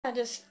I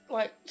just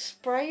like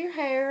spray your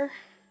hair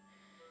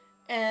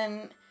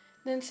and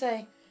then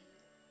say,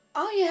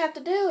 all you have to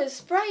do is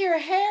spray your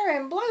hair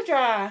and blow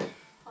dry.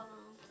 Hold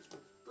on.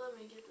 Let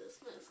me get this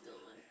mess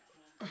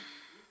going.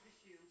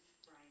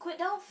 Quit,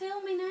 don't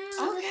film me now.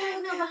 Okay, This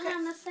ain't no okay.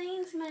 behind the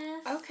scenes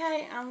mess.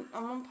 Okay, I'm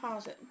gonna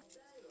pause it.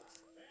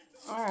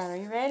 Alright, are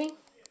you ready?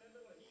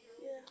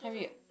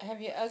 Yeah.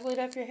 Have you uglied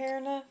up your hair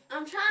enough?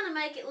 I'm trying to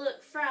make it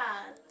look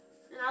fried.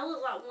 And I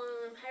look like one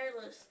of them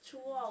hairless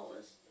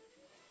chihuahuas.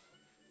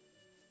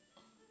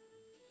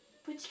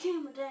 Put your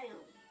camera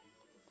down.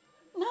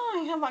 No,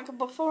 I have like a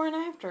before and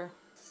after.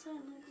 So no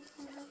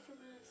before and after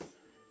this.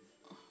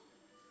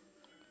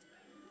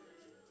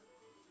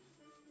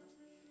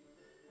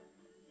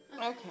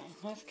 Okay,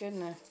 that's good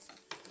enough.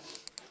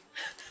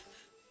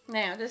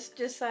 Now,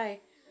 just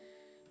say,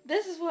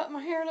 this is what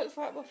my hair looks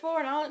like before,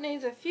 and all it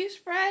needs is a few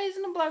sprays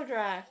and a blow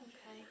dry.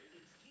 Okay.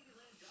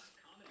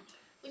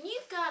 When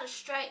you've got a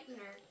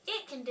straightener,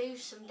 it can do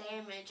some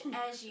damage,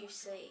 as you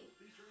see.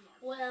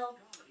 Well,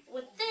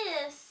 with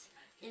this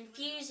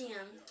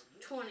Infusium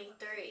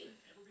 23,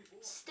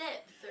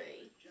 step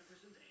 3,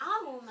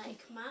 I will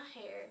make my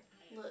hair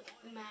look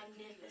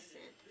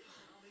magnificent.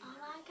 All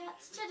I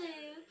got to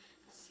do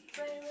is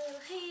spray a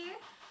little here,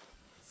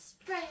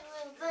 spray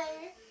a little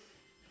there,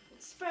 and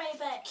spray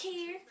back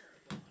here.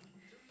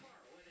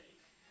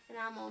 And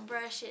I'm going to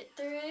brush it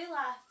through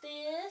like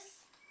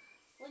this.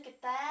 Look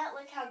at that.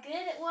 Look how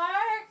good it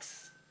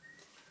works.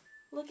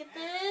 Look at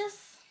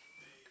this.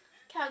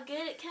 Look how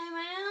good it came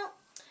out.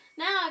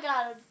 Now I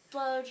got to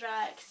blow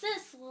dry it because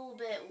it's a little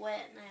bit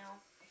wet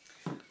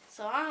now.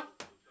 So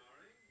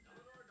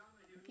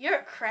you're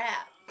a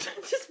crap.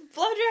 Just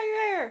blow dry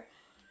your hair.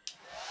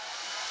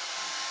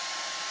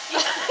 You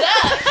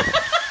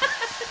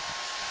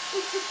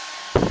suck.